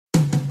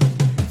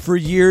For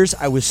years,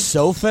 I was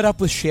so fed up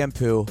with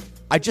shampoo,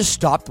 I just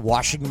stopped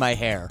washing my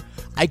hair.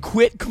 I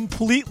quit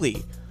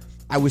completely.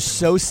 I was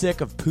so sick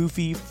of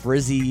poofy,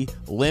 frizzy,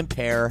 limp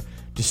hair,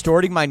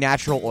 distorting my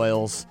natural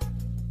oils.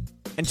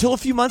 Until a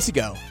few months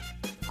ago,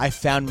 I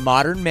found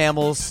Modern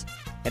Mammals,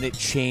 and it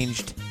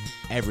changed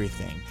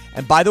everything.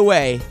 And by the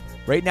way,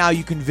 right now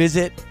you can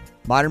visit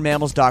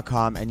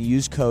modernmammals.com and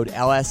use code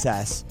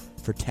LSS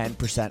for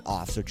 10%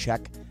 off. So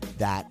check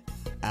that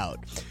out.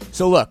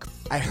 So look,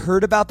 I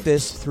heard about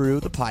this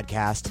through the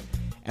podcast,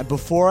 and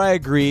before I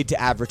agreed to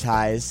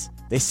advertise,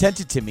 they sent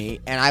it to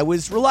me, and I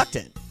was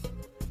reluctant.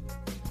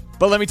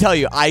 But let me tell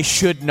you, I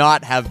should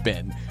not have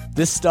been.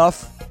 This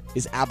stuff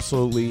is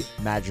absolutely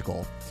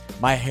magical.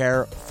 My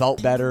hair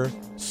felt better,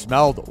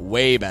 smelled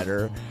way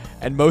better,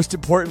 and most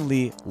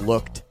importantly,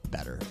 looked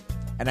better.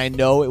 And I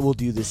know it will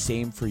do the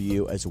same for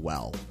you as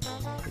well.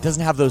 It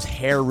doesn't have those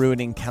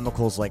hair-ruining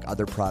chemicals like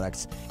other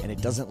products, and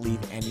it doesn't leave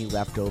any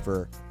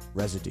leftover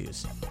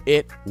residues.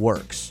 It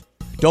works.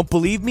 Don't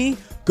believe me?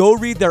 Go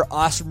read their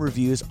awesome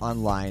reviews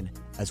online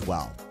as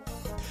well.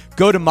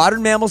 Go to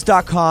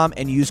modernmammals.com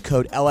and use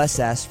code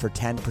LSS for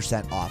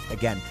 10% off.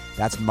 Again,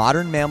 that's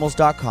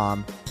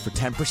modernmammals.com for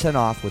 10%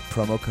 off with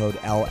promo code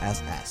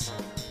LSS.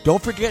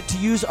 Don't forget to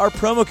use our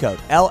promo code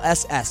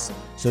LSS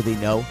so they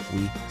know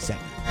we sent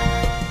you.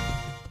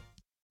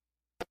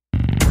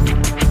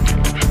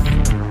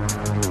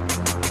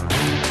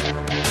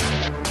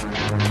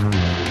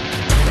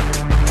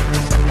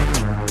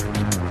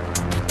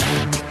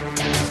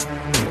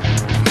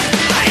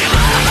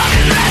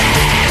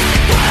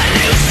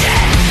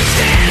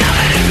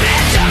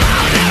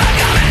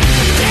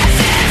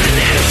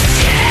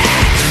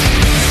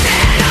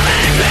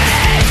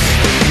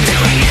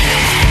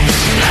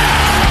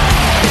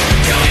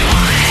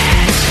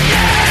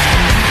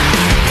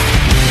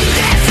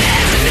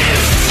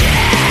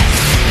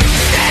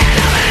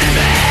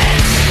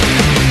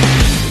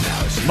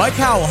 Mike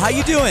Howell, how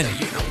you doing?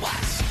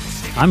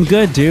 I'm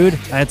good, dude.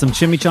 I had some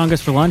chimichangas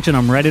for lunch, and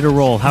I'm ready to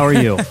roll. How are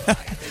you?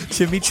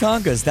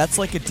 Chimichangas, that's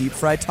like a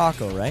deep-fried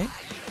taco, right?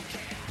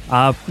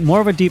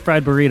 More of a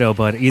deep-fried burrito,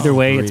 but either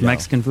way, burrito. It's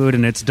Mexican food,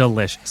 and it's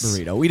delicious.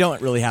 Burrito. We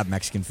don't really have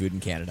Mexican food in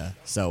Canada.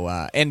 So,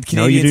 and Canadians,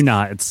 No, you do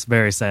not. It's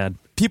very sad.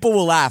 People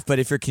will laugh, but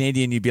if you're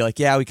Canadian, you'd be like,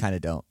 yeah, we kind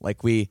of don't.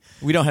 Like, we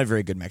don't have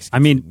very good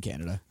Mexican food in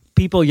Canada.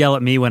 People yell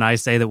at me when I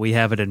say that we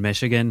have it in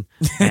Michigan,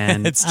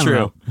 and It's I don't true.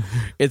 know.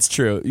 It's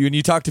true. When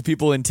you talk to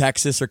people in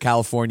Texas or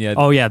California,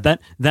 Oh, yeah,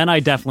 then I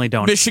definitely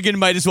don't. Michigan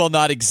might as well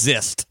not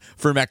exist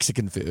for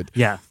Mexican food.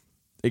 Yeah.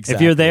 Exactly.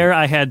 If you're there,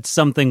 I had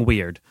something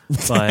weird.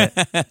 But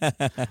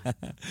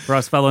for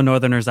us fellow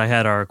Northerners, I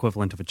had our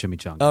equivalent of a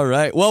chimichanga. All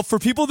right. Well, for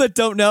people that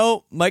don't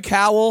know, Mike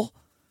Howell,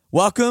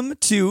 welcome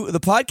to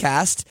the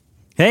podcast.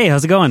 Hey,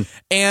 how's it going?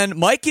 And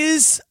Mike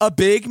is a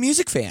big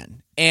music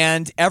fan.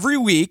 And every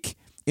week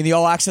in the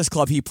All Access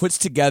Club, he puts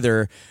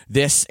together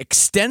this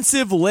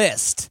extensive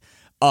list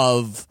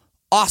of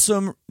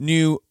awesome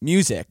new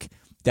music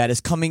that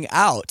is coming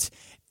out.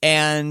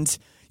 And,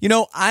 you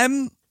know,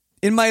 I'm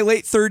in my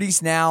late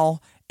 30s now,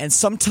 and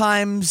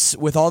sometimes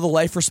with all the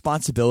life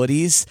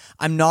responsibilities,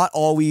 I'm not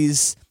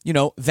always, you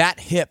know, that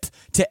hip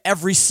to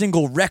every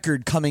single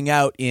record coming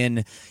out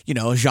in, you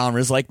know,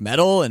 genres like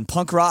metal and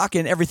punk rock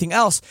and everything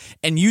else.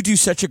 And you do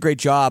such a great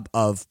job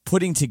of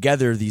putting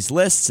together these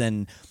lists,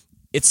 and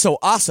it's so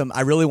awesome.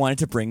 I really wanted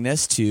to bring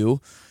this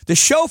to the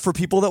show for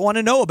people that want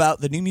to know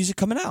about the new music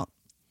coming out.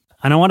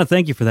 And I want to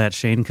thank you for that,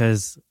 Shane,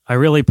 because I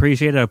really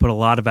appreciate it. I put a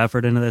lot of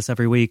effort into this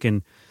every week,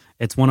 and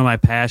it's one of my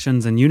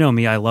passions. And you know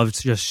me, I love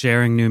just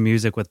sharing new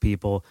music with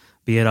people,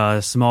 be it a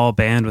small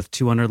band with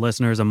 200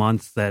 listeners a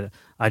month that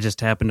I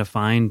just happen to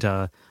find,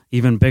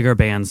 even bigger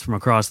bands from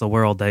across the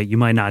world that you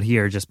might not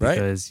hear just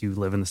because you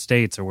live in the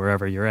States or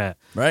wherever you're at.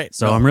 Right.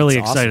 So I'm really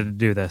excited to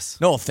do this.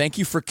 No, thank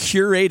you for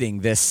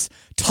curating this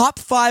top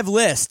 5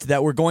 list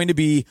that we're going to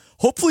be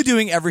hopefully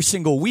doing every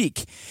single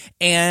week.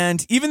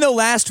 And even though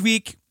last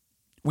week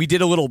we did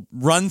a little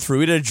run through,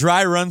 we did a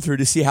dry run through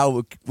to see how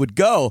it would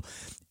go.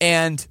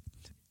 And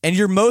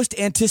your most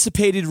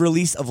anticipated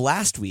release of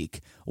last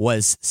week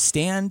was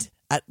Stand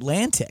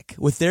Atlantic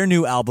with their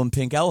new album,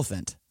 Pink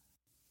Elephant.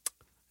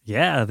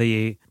 Yeah,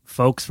 the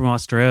folks from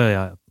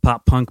Australia,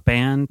 pop punk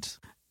band.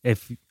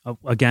 If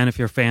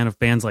you're a fan of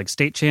bands like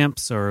State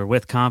Champs or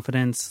With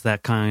Confidence,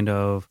 that kind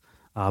of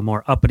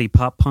more uppity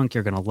pop punk,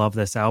 you're going to love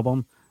this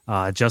album.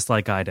 Just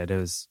like I did. It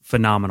was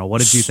phenomenal.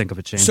 What did you think of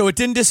it, Shane? So it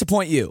didn't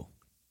disappoint you?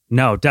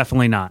 No,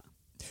 definitely not.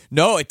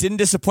 No, it didn't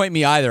disappoint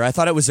me either. I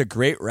thought it was a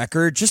great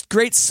record, just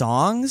great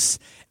songs.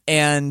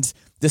 And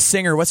the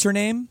singer, what's her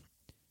name?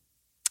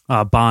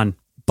 Bon,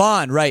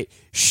 right.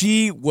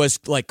 She was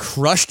like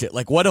crushed it.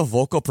 Like what a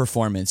vocal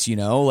performance, you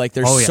know? Like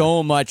there's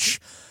so much,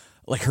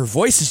 like her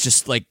voice is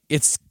just like,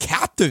 it's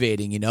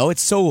captivating, you know?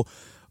 It's so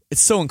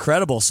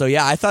incredible. So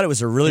yeah, I thought it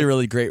was a really,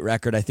 really great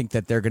record. I think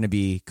that they're going to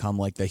become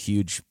like the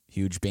huge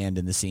band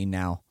in the scene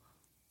now.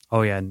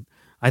 Oh yeah. And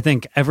I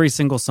think every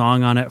single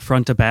song on it,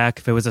 front to back,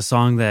 if it was a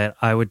song that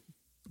I would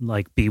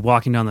like be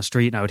walking down the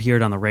street and I would hear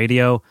it on the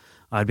radio,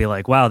 I'd be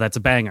like, wow, that's a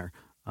banger.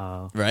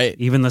 Right.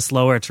 Even the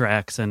slower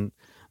tracks. And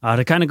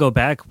To kind of go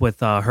back with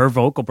her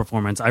vocal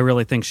performance, I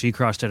really think she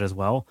crushed it as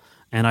well.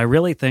 And I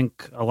really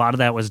think a lot of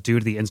that was due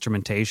to the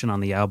instrumentation on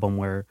the album,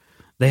 where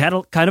they had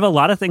kind of a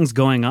lot of things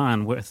going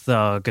on with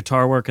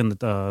guitar work and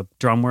the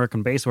drum work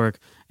and bass work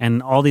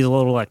and all these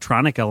little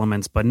electronic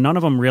elements, but none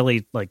of them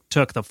really like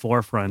took the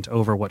forefront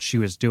over what she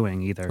was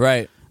doing either.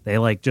 Right. They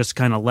like just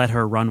kind of let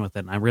her run with it,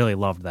 and I really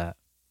loved that.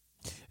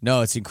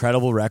 No, it's an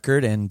incredible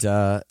record, and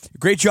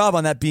great job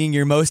on that being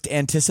your most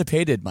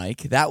anticipated,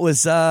 Mike. That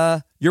was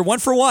you're 1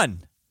 for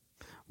 1.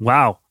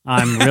 Wow.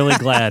 I'm really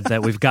glad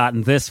that we've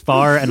gotten this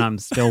far, and I'm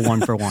still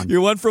 1 for 1. You're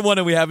 1 for 1,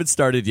 and we haven't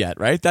started yet,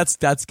 right? That's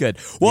good.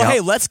 Well, Yep. Hey,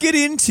 let's get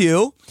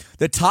into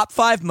the top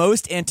 5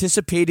 most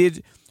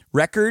anticipated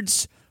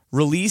records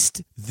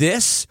released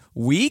this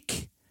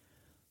week.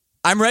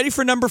 I'm ready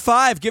for number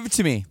 5. Give it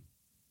to me.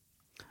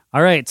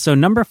 All right, so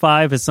number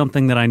 5 is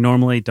something that I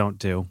normally don't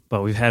do,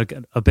 but we've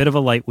had a bit of a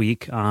light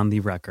week on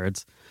the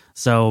records.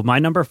 So my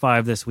number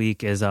 5 this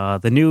week is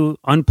the new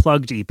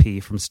Unplugged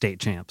EP from State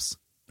Champs.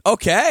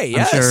 Okay,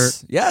 yes, I'm sure,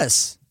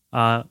 yes.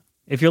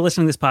 If you're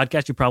listening to this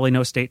podcast, you probably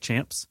know State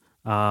Champs.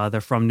 They're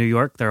from New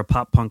York. They're a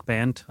pop punk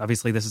band.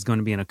 Obviously, this is going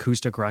to be an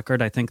acoustic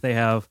record. I think they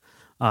have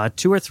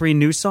 2 or 3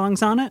 new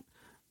songs on it,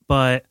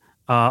 but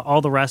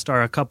all the rest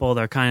are a couple.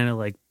 They're kind of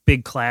like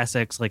big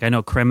classics. Like I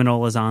know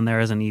Criminal is on there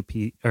as an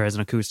EP or as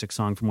an acoustic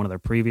song from one of their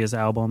previous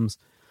albums.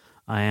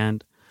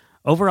 And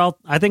overall,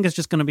 I think it's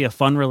just going to be a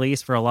fun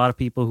release for a lot of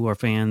people who are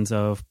fans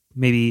of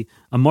maybe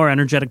a more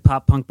energetic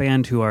pop punk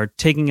band who are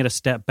taking it a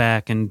step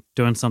back and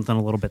doing something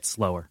a little bit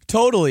slower.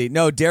 Totally.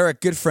 No,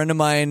 Derek, good friend of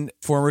mine,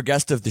 former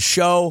guest of the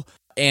show.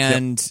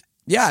 And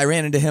yeah, I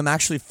ran into him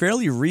actually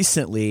fairly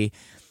recently.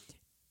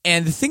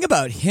 And the thing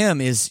about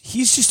him is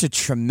he's just a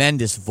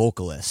tremendous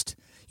vocalist.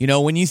 You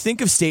know, when you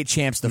think of State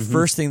Champs, the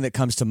first thing that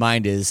comes to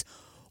mind is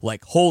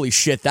like, holy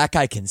shit, that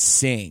guy can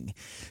sing.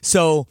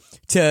 So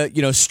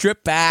to,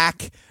 strip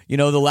back, the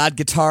loud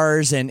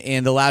guitars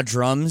and the loud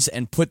drums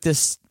and put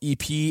this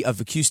EP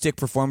of acoustic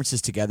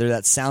performances together,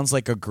 that sounds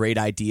like a great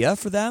idea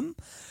for them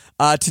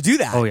to do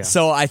that. Oh, yeah.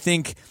 So I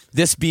think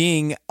this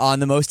being on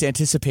the most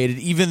anticipated,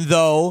 even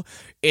though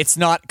it's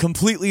not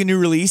completely a new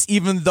release,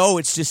 even though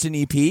it's just an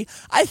EP,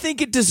 I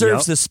think it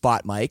deserves this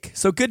spot, Mike.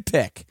 So good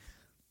pick.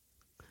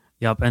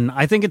 Yep, and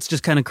I think it's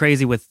just kind of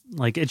crazy with,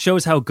 like, it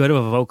shows how good of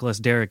a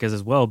vocalist Derek is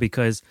as well,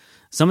 because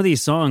some of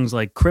these songs,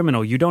 like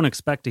Criminal, you don't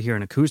expect to hear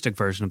an acoustic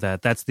version of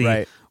that. That's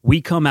the,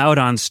 we come out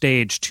on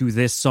stage to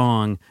this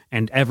song,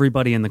 and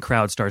everybody in the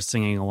crowd starts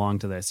singing along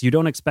to this. You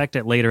don't expect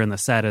it later in the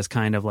set as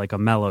kind of like a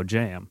mellow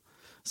jam.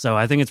 So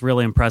I think it's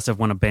really impressive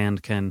when a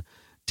band can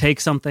take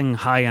something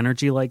high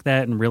energy like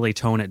that and really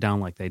tone it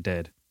down like they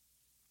did.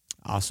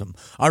 Awesome.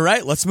 All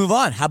right, let's move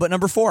on. How about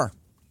number 4?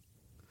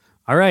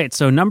 All right,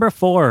 so number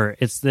 4,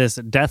 it's this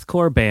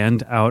deathcore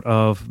band out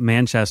of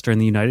Manchester in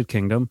the United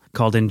Kingdom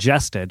called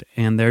Ingested,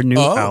 and their new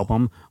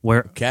album,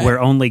 Where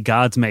Only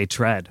Gods May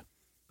Tread.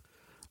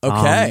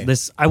 Okay.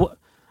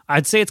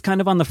 I'd say it's kind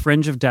of on the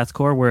fringe of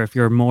deathcore, where if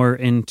you're more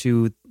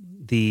into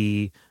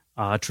the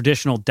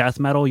traditional death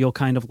metal, you'll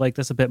kind of like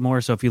this a bit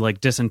more. So if you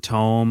like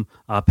Disentome,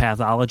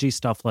 Pathology,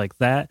 stuff like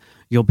that,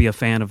 you'll be a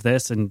fan of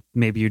this, and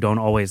maybe you don't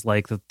always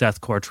like the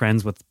deathcore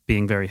trends with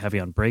being very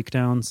heavy on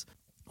breakdowns.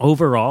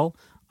 Overall,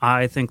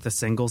 I think the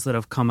singles that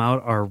have come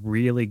out are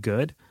really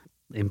good.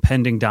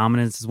 Impending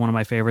Dominance is one of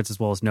my favorites, as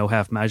well as No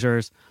Half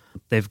Measures.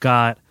 They've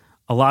got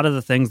a lot of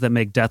the things that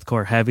make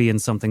deathcore heavy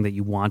and something that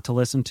you want to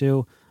listen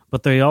to,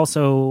 but they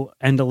also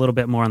end a little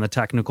bit more on the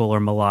technical or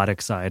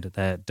melodic side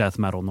that death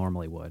metal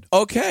normally would.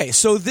 Okay,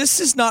 so this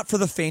is not for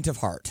the faint of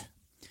heart.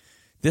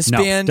 This No,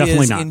 band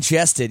definitely is not.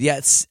 Ingested. Yeah,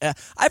 it's,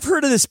 I've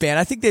heard of this band.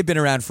 I think they've been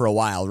around for a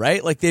while,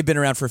 right? Like they've been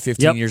around for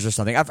 15 years or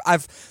something.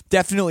 I've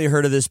definitely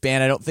heard of this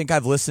band. I don't think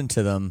I've listened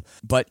to them,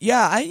 but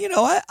yeah,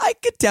 I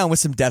get down with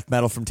some death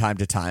metal from time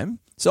to time,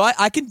 so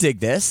I can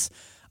dig this.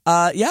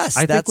 Yes,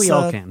 I think we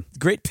all can.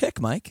 Great pick,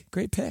 Mike.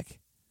 Great pick.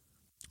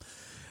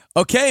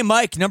 Okay,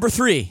 Mike, number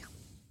 3.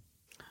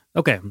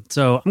 Okay,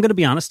 so I'm going to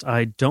be honest.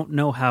 I don't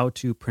know how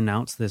to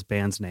pronounce this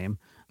band's name.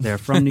 They're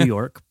from New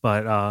York,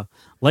 but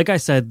like I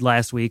said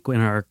last week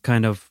in our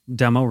kind of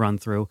demo run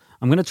through,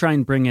 I'm going to try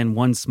and bring in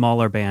one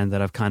smaller band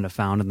that I've kind of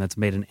found and that's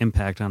made an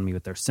impact on me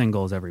with their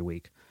singles every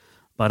week.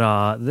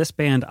 But this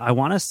band, I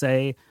want to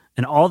say,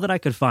 and all that I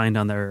could find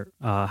on their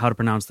how to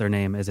pronounce their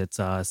name is it's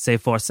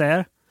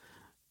S'efforcer.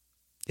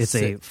 It's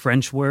a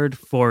French word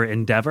for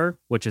endeavor,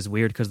 which is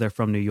weird because they're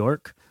from New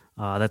York.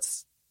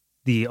 That's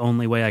the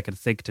only way I could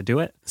think to do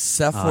it.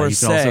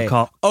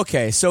 S'efforcer.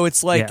 Okay, so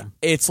it's like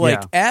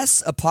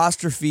S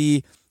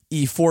apostrophe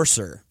E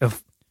forcer.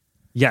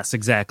 Yes,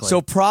 exactly.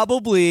 So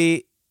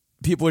probably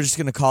people are just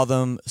going to call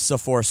them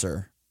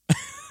S'efforcer.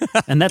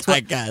 And that's what I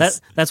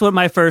guess. That's what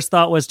my first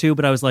thought was too.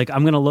 But I was like,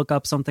 I'm going to look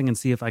up something and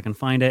see if I can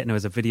find it. And it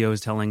was a video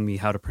telling me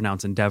how to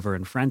pronounce endeavor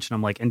in French, and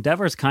I'm like,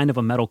 endeavor is kind of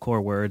a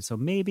metalcore word, so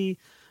maybe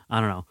I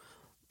don't know.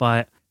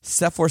 But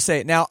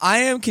S'efforcer. Now I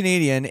am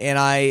Canadian, and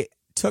I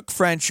took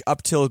French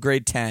up till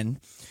grade 10,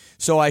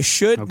 so I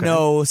should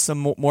know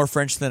some more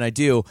French than I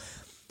do.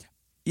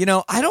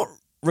 I don't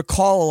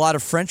recall a lot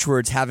of French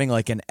words having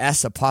like an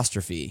S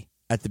apostrophe.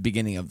 at the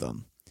beginning of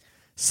them.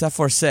 C'est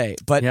forcé.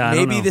 But Yeah, I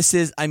don't maybe know. this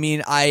is, I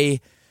mean, I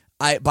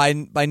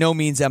by no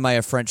means am I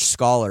a French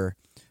scholar,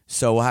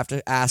 so we'll have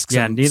to ask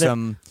Yeah, neither.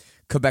 some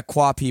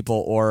Quebecois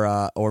people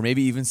or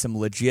maybe even some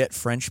legit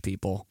French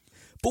people.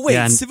 But wait,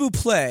 Yeah, and- s'il vous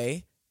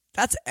plaît,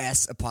 that's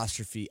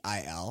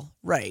S''il,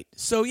 right?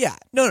 So yeah,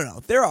 no,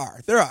 there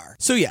are.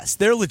 So yes,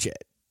 they're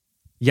legit.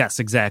 Yes,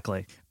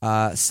 exactly.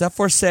 C'est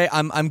forcé.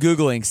 I'm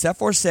googling c'est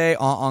forcé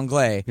en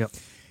anglais. Yep.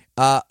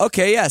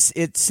 Okay, yes,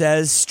 it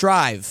says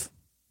strive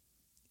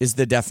is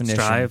the definition.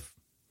 Strive.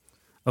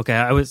 Okay,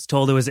 I was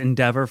told it was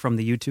endeavor from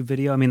the YouTube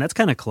video. I mean, that's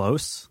kind of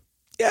close.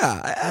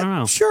 Yeah, I don't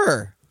know.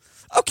 Sure.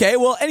 Okay,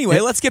 well, anyway,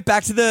 let's get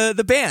back to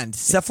the band.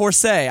 C'est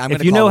forcé. I'm If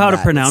gonna you call know them how to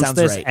that. It pronounce sounds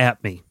this, right.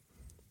 at me.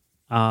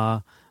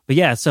 But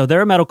yeah, so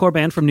they're a metalcore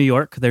band from New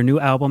York. Their new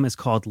album is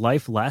called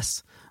Life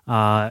Less.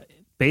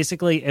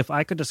 Basically, if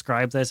I could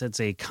describe this, it's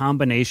a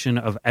combination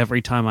of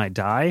Every Time I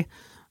Die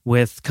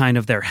with kind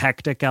of their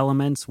hectic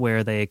elements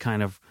where they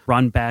kind of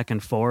run back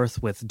and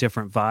forth with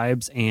different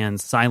vibes, and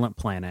Silent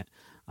Planet,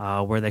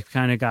 where they've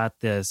kind of got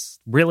this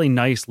really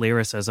nice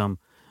lyricism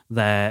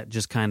that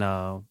just kind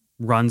of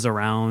runs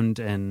around,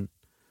 and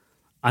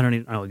I don't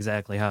even know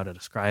exactly how to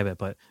describe it,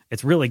 but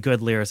it's really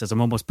good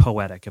lyricism, almost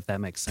poetic, if that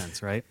makes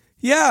sense, right?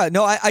 Yeah,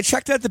 no, I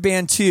checked out the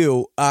band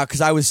too because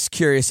I was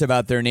curious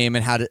about their name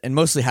and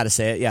mostly how to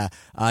say it. Yeah,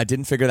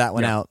 didn't figure that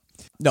one out.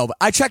 No, but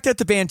I checked out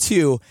the band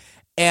too,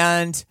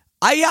 and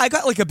I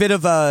got like a bit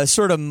of a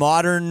sort of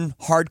modern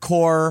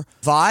hardcore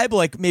vibe,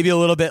 like maybe a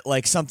little bit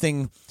like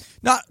something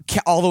not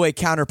all the way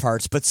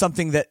counterparts, but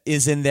something that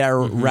is in their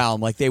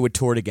realm, like they would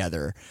tour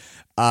together.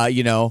 Yeah,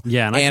 and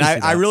I can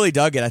see I that. really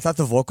dug it. I thought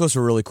the vocals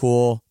were really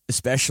cool,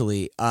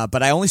 especially.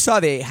 But I only saw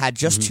they had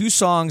just 2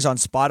 songs on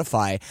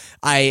Spotify.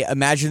 I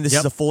imagine this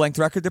is a full-length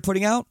record they're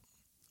putting out.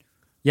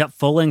 Yep,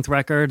 full-length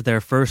record,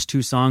 their first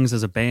 2 songs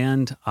as a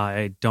band.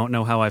 I don't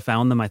know how I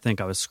found them. I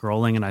think I was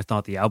scrolling and I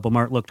thought the album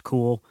art looked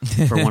cool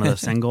for one of the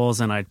singles,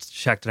 and I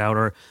checked it out,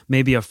 or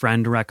maybe a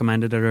friend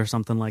recommended it or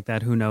something like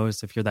that. Who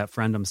knows? If you're that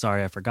friend, I'm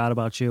sorry I forgot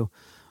about you.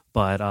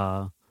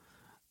 But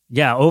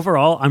yeah,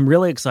 overall, I'm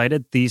really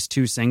excited. These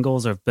 2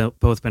 singles have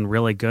both been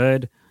really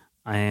good,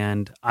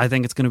 and I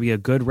think it's going to be a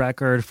good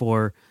record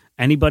for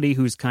anybody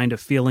who's kind of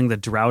feeling the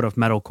drought of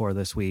metalcore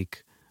this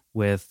week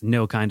with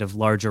no kind of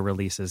larger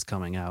releases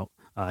coming out,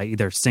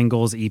 either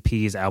singles,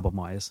 EPs,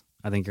 album-wise.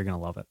 I think you're going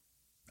to love it.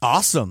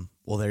 Awesome.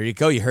 Well, there you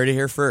go. You heard it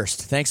here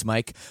first. Thanks,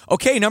 Mike.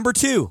 Okay, number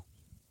 2.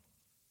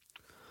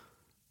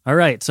 All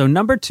right, so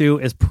number 2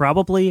 is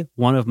probably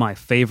one of my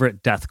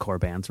favorite deathcore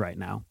bands right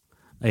now.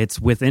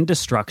 It's Within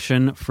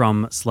Destruction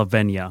from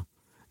Slovenia,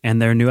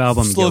 and their new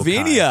album, Yokai.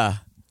 Slovenia.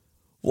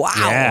 Wow.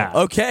 Yeah.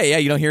 Okay, yeah,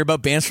 you don't hear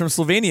about bands from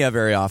Slovenia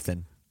very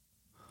often.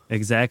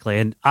 Exactly.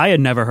 And I had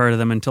never heard of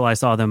them until I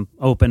saw them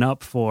open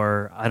up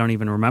for, I don't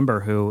even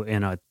remember who,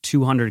 in a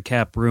 200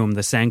 cap room,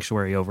 the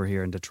Sanctuary over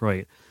here in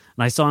Detroit.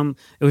 And I saw them,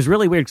 it was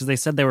really weird because they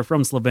said they were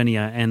from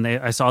Slovenia, and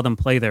I saw them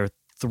play there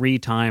 3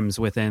 times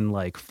within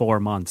like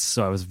 4 months.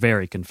 So I was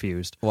very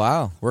confused.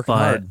 Wow, working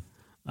hard.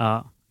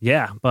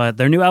 Yeah, but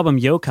their new album,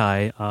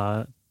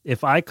 Yokai,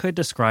 if I could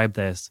describe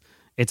this,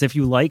 it's if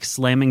you like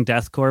slamming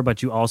deathcore,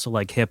 but you also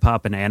like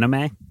hip-hop and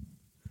anime.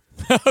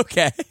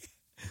 Okay.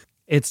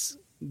 It's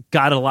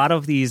got a lot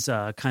of these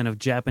kind of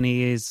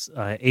Japanese,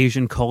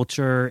 Asian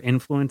culture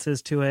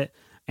influences to it,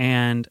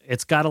 and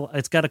it's got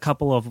a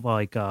couple of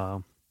like I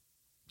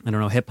don't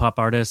know, hip hop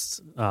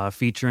artists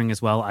featuring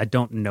as well. I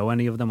don't know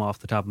any of them off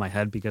the top of my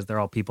head because they're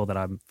all people that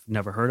I've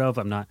never heard of.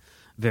 I'm not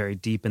very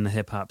deep in the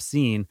hip hop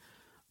scene,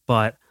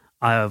 but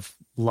I've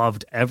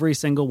loved every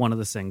single one of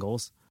the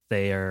singles.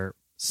 They are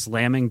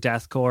slamming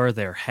deathcore.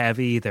 They're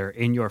heavy. They're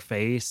in your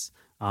face.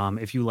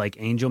 If you like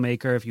Angel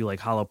Maker, if you like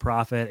Hollow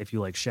Prophet, if you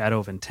like Shadow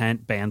of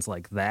Intent, bands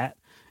like that,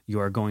 you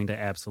are going to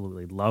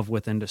absolutely love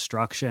Within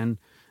Destruction,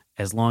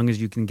 as long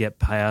as you can get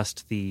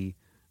past the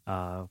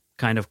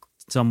kind of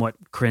somewhat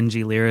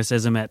cringy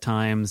lyricism at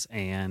times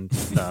and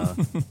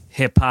the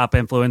hip-hop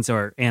influence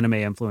or anime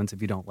influence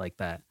if you don't like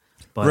that.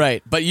 But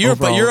right, but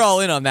you're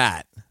all in on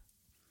that.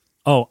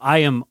 Oh, I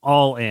am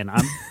all in.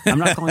 I'm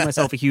not calling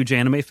myself a huge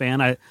anime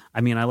fan.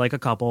 I mean, I like a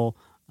couple.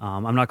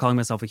 I'm not calling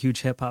myself a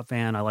huge hip hop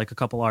fan. I like a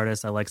couple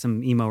artists. I like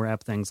some emo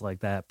rap, things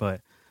like that.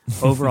 But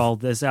overall,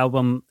 this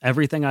album,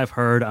 everything I've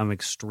heard, I'm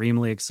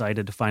extremely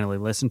excited to finally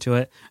listen to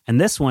it.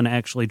 And this one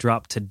actually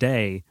dropped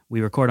today.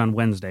 We record on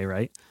Wednesday,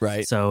 right?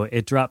 Right. So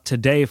it dropped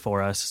today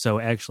for us. So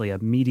actually,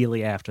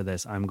 immediately after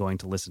this, I'm going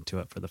to listen to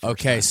it for the first time.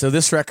 Okay, so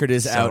this record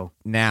is out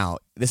now.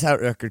 This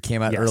record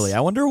came out early.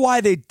 I wonder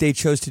why they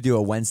chose to do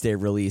a Wednesday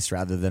release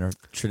rather than a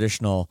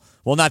traditional,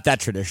 well, not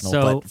that traditional,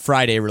 but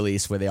Friday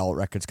release where all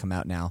records come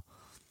out now.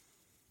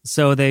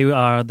 So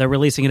they're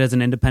releasing it as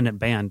an independent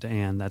band,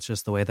 and that's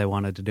just the way they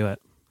wanted to do it.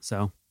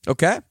 So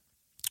okay,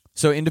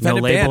 so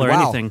independent no label band, or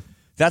wow. anything.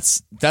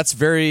 That's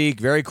very,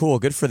 very cool.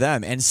 Good for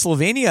them. And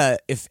Slovenia,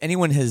 if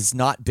anyone has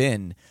not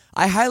been,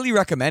 I highly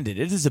recommend it.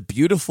 It is a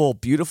beautiful,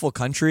 beautiful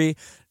country.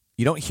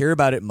 You don't hear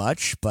about it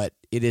much, but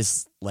it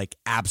is like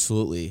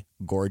absolutely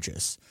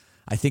gorgeous.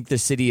 I think the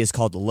city is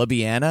called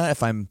Ljubljana.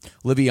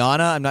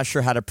 I'm not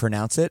sure how to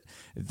pronounce it.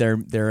 Their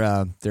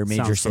major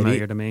Sounds city,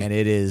 familiar to me. and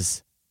it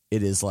is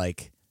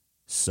like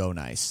so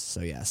nice.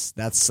 So yes,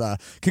 that's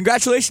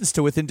congratulations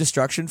to Within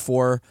Destruction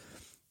for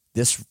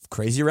this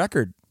crazy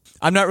record.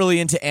 I'm not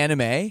really into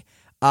anime.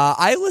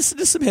 I listen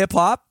to some hip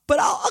hop, but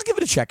I'll give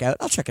it a check out.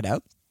 I'll check it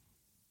out.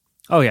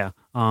 Oh yeah,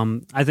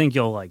 I think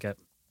you'll like it,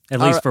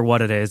 at least for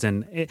what it is,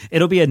 and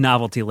it'll be a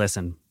novelty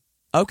listen.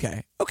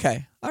 Okay,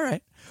 all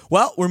right.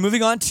 Well, we're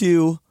moving on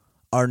to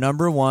our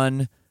number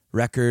one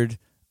record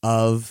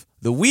of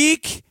the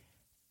week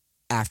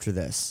after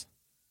this.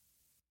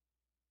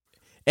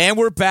 And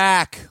we're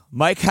back.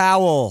 Mike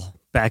Howell.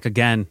 Back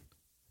again.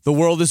 The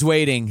world is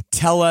waiting.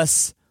 Tell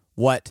us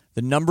what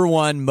the number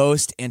one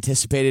most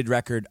anticipated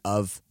record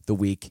of the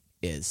week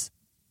is.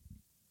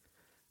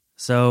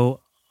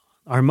 So,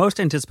 our most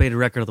anticipated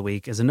record of the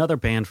week is another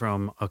band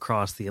from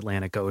across the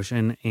Atlantic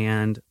Ocean,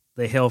 and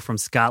they hail from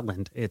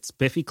Scotland. It's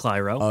Biffy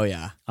Clyro. Oh,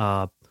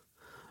 yeah.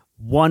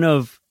 One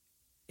of,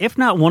 if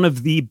not one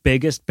of the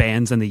biggest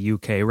bands in the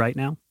UK right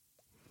now.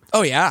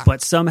 Oh, yeah.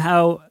 But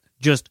somehow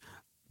just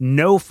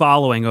no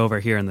following over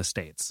here in the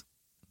States.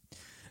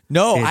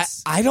 No,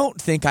 I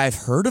don't think I've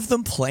heard of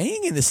them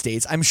playing in the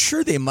States. I'm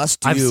sure they must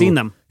do I've seen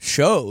them.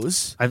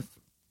 Shows.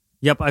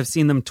 I've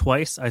seen them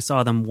twice. I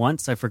saw them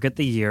once, I forget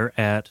the year,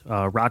 at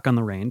Rock on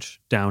the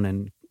Range down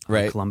in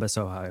Columbus,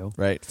 Ohio.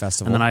 Right,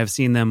 festival. And then I've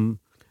seen them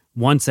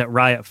once at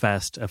Riot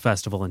Fest, a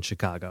festival in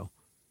Chicago.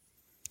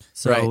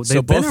 So right. they've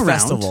So been both around.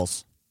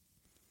 festivals.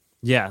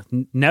 Yeah,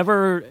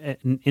 never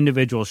an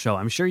individual show.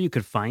 I'm sure you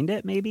could find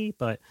it maybe,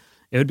 but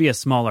it would be a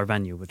smaller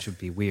venue, which would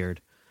be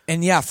weird.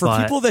 And yeah, for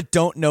people that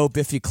don't know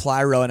Biffy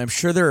Clyro, and I'm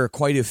sure there are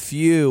quite a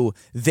few,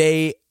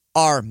 they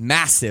are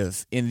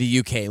massive in the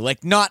UK.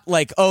 Like, not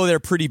like, oh, they're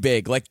pretty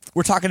big. Like,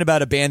 we're talking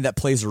about a band that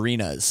plays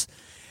arenas.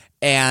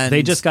 And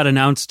they just got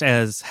announced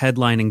as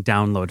headlining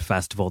Download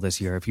Festival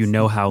this year, if you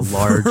know how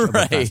large of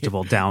a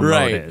festival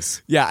Download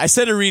is. Yeah, I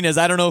said arenas.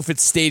 I don't know if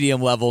it's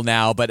stadium level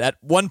now, but at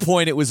one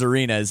point it was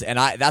arenas, and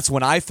that's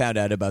when I found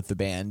out about the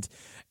band,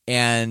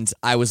 and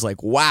I was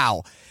like,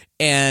 wow.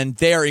 And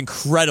they are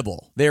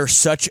incredible. They are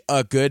such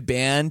a good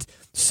band,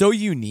 so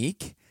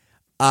unique,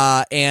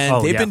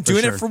 and they've been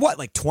doing it for what,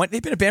 like 20?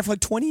 They've been a band for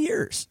like 20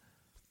 years.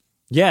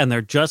 Yeah, and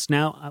they're just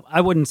now,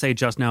 I wouldn't say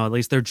just now, at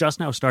least, they're just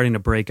now starting to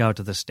break out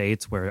to the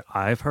States where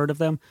I've heard of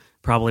them,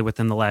 probably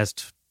within the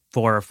last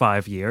 4 or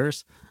 5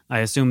 years. I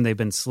assume they've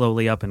been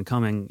slowly up and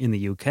coming in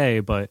the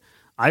UK, but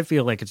I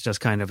feel like it's just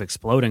kind of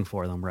exploding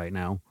for them right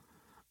now.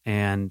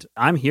 And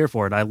I'm here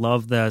for it. I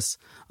love this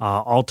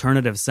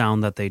alternative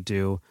sound that they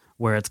do,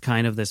 where it's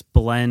kind of this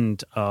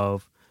blend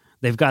of,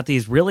 they've got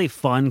these really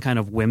fun kind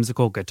of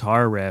whimsical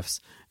guitar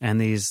riffs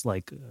and these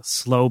like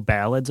slow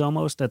ballads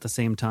almost at the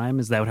same time.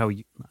 Is that how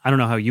you, I don't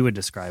know how you would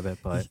describe it,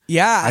 but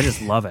yeah, I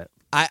just love it.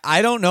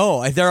 I don't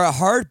know. They're a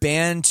hard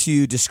band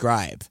to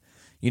describe.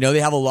 You know,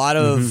 they have a lot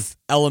of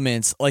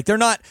elements. Like, they're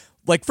not,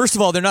 like, first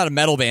of all, they're not a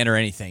metal band or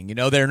anything. You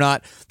know, they're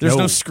not, there's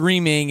no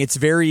screaming. It's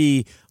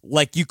very,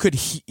 like,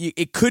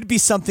 it could be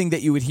something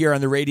that you would hear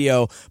on the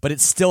radio, but it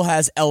still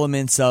has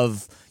elements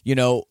of, you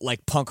know,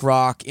 like punk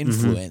rock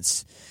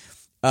influence.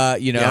 But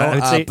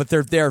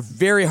they're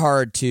very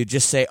hard to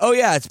just say, oh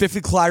yeah, it's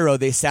Biffy Clyro.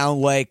 They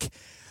sound like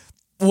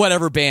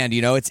whatever band,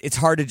 you know. It's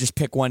hard to just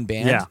pick one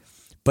band,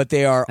 but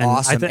they are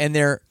awesome. And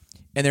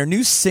their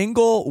new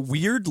single,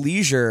 Weird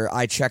Leisure,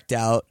 I checked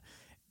out,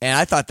 and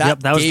I thought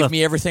that gave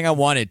me everything I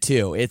wanted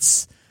too.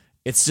 It's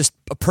just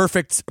a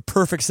perfect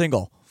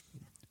single.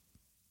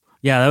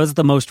 Yeah, that was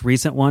the most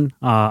recent one.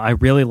 I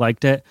really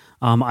liked it.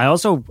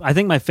 I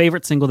think my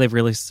favorite single they've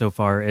released so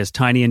far is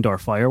Tiny Indoor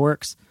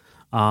Fireworks.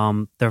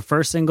 Their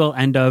first single,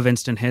 End of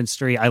Instant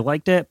History, I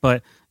liked it,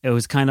 but it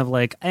was kind of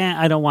like,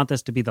 I don't want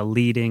this to be the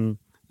leading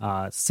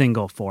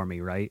single for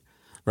me, right?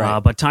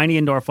 But Tiny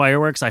Indoor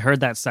Fireworks, I heard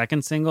that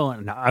second single,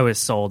 and I was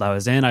sold. I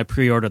was in. I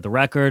pre-ordered the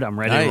record. I'm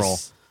ready to roll.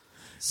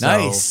 So,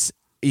 nice.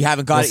 You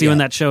haven't got it yet? We'll see when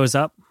that shows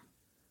up.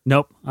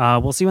 Nope.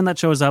 We'll see when that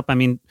shows up. I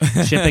mean,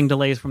 shipping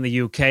delays from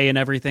the UK and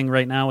everything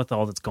right now with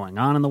all that's going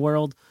on in the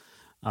world.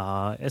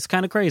 It's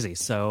kind of crazy.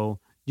 So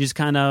you just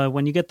kind of,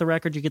 when you get the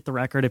record, you get the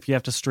record. If you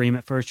have to stream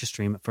it first, you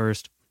stream it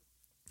first.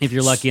 If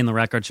you're lucky and the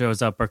record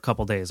shows up a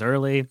couple days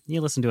early,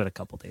 you listen to it a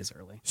couple days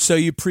early. So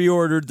you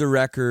pre-ordered the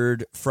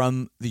record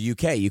from the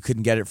UK. You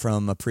couldn't get it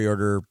from a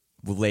pre-order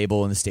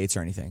label in the States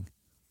or anything?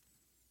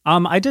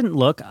 I didn't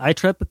look. I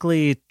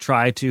typically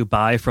try to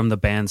buy from the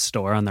band's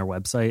store on their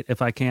website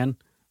if I can.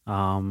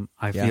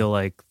 I feel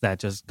like that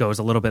just goes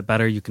a little bit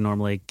better. You can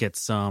normally get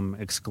some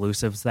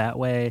exclusives that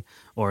way,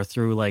 or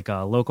through like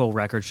a local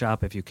record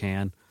shop if you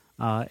can.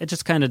 It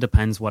just kind of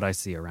depends what I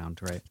see around,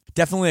 right?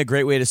 Definitely a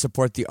great way to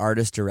support the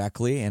artist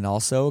directly, and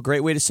also a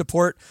great way to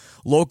support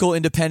local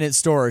independent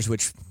stores,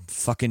 which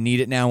fucking need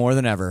it now more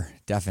than ever.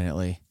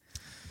 Definitely.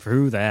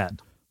 True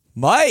that.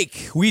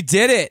 Mike, we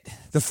did it.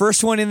 The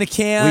first one in the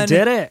can. We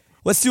did it.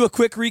 Let's do a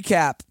quick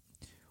recap.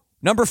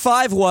 Number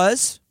 5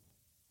 was...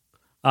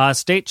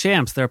 State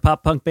Champs. They're a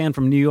pop punk band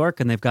from New York,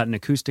 and they've got an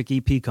acoustic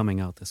EP coming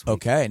out this week.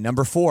 Okay,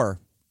 number 4.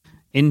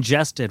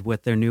 Ingested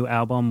with their new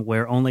album,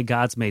 Where Only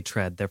Gods May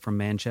Tread. They're from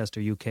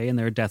Manchester, UK, and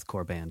they're a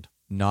deathcore band.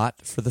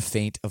 Not for the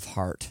faint of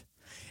heart.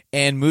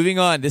 And moving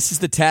on, this is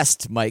the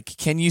test, Mike.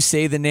 Can you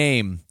say the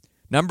name?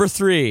 Number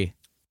 3.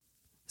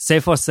 C'est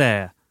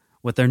Forcé,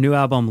 with their new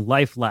album,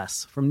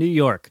 Lifeless, from New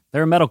York.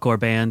 They're a metalcore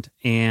band,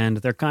 and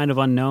they're kind of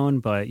unknown,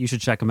 but you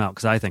should check them out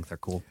because I think they're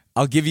cool.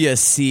 I'll give you a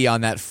C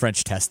on that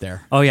French test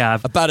there. Oh, yeah.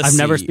 I've C.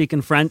 never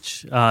spoken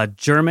French.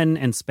 German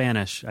and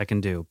Spanish I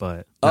can do,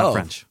 but not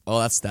French. Oh,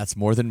 that's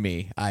more than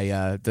me.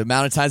 The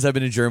amount of times I've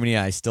been in Germany,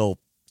 I still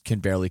can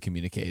barely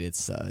communicate.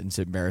 It's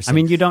embarrassing. I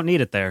mean, you don't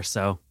need it there,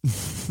 so.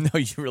 No,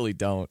 you really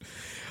don't.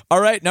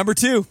 All right, number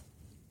 2.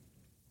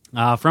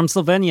 From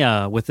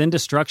Slovenia, Within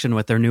Destruction,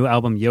 with their new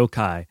album,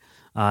 Yokai.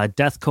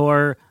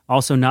 Deathcore,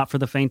 also not for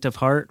the faint of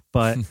heart,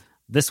 but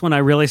this one I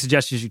really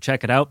suggest you should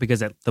check it out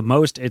because at the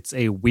most it's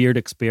a weird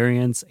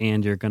experience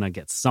and you're going to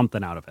get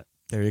something out of it.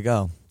 There you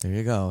go.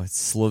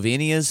 It's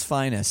Slovenia's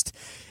finest.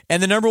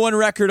 And the number 1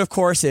 record, of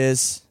course,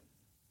 is...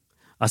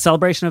 A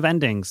Celebration of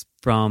Endings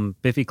from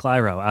Biffy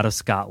Clyro out of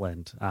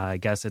Scotland. I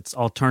guess it's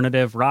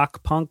alternative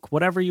rock, punk,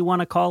 whatever you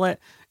want to call it.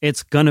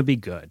 It's going to be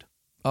good.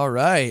 All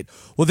right.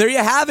 Well, there you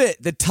have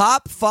it. The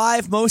top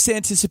 5 most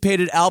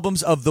anticipated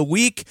albums of the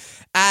week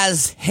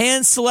as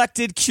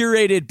hand-selected,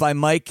 curated by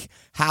Mike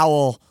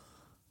Howell,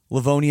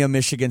 Livonia,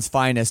 Michigan's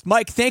finest.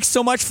 Mike, thanks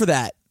so much for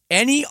that.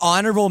 Any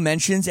honorable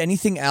mentions,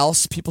 anything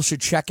else people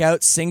should check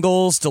out?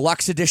 Singles,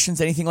 deluxe editions,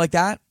 anything like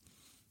that?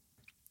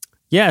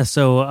 Yeah,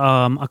 so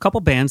a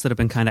couple bands that have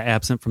been kind of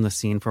absent from the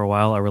scene for a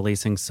while are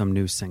releasing some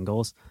new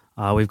singles.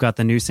 We've got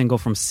the new single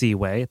from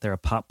Seaway. They're a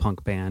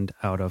pop-punk band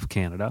out of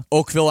Canada.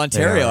 Oakville,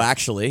 Ontario,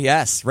 actually.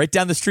 Yes, right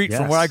down the street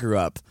from where I grew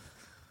up.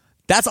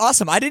 That's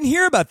awesome. I didn't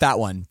hear about that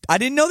one. I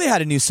didn't know they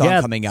had a new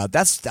song coming out.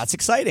 That's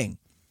exciting.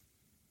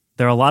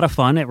 They're a lot of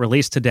fun. It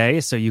released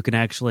today, so you can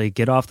actually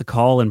get off the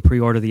call and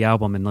pre-order the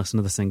album and listen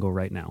to the single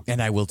right now.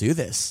 And I will do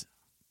this.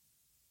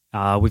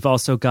 We've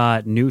also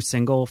got new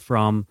single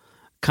from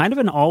kind of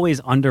an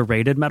always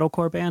underrated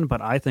metalcore band,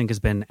 but I think has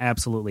been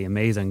absolutely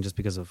amazing just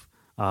because of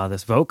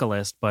this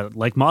vocalist. But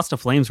like Moss to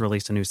Flames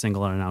released a new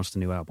single and announced a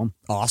new album.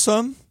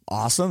 Awesome.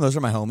 Those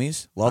are my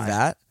homies. Love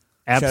that.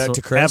 Shout out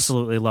to Chris.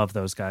 Absolutely love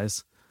those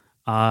guys.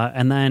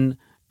 And then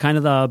kind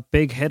of the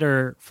big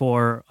hitter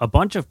for a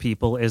bunch of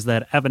people is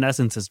that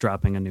Evanescence is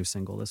dropping a new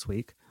single this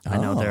week. I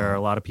know there are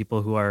a lot of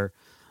people who are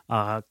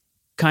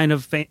kind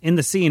of in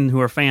the scene who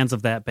are fans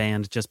of that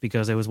band just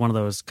because it was one of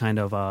those kind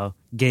of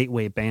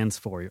gateway bands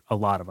for a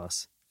lot of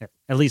us,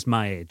 at least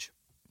my age.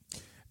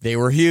 They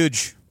were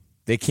huge.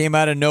 They came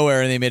out of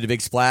nowhere and they made a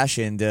big splash,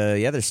 and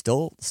they're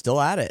still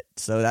at it.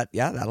 So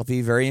that'll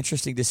be very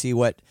interesting to see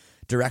what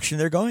direction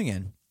they're going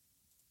in.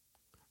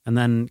 And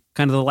then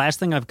kind of the last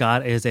thing I've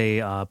got is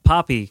a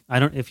Poppy.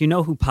 If you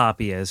know who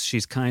Poppy is,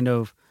 she's kind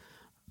of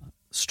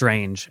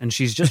strange, and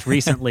she's just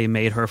recently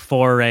made her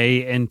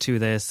foray into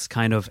this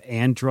kind of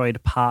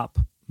android pop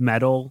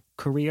metal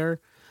career,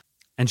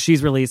 and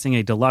she's releasing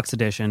a deluxe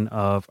edition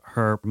of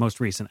her most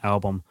recent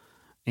album,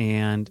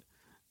 and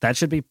that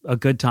should be a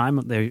good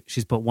time.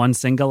 She's put 1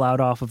 single out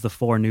off of the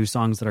 4 new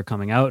songs that are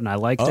coming out, and I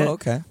liked it.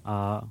 Okay.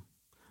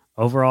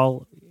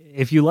 Overall,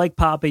 if you like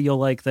Poppy, you'll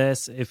like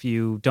this. If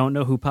you don't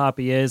know who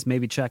Poppy is,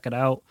 maybe check it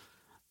out.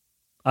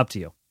 Up to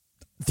you.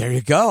 There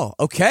you go.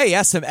 Okay,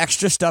 yeah, some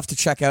extra stuff to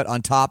check out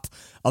on top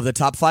of the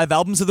top 5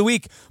 albums of the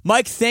week.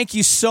 Mike, thank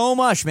you so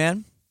much,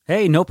 man.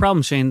 Hey, no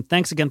problem, Shane.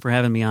 Thanks again for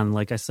having me on.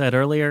 Like I said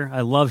earlier,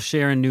 I love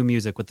sharing new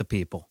music with the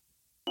people.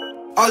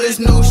 All this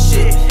new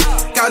shit,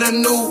 got a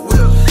new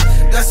whip.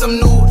 That's some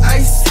new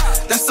ice,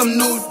 that's some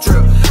new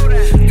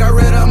drip. Got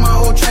rid of my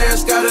old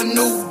trash, got a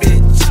new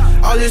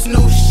bitch. All this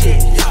new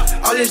shit,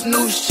 all this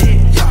new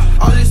shit,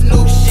 all this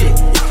new shit.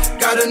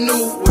 Got a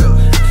new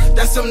whip,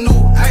 that's some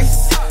new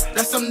ice,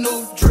 that's some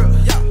new drip.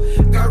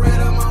 Got rid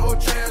of my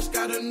old trash,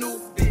 got a new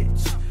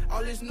bitch.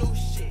 All this new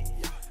shit,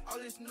 all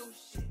this new shit.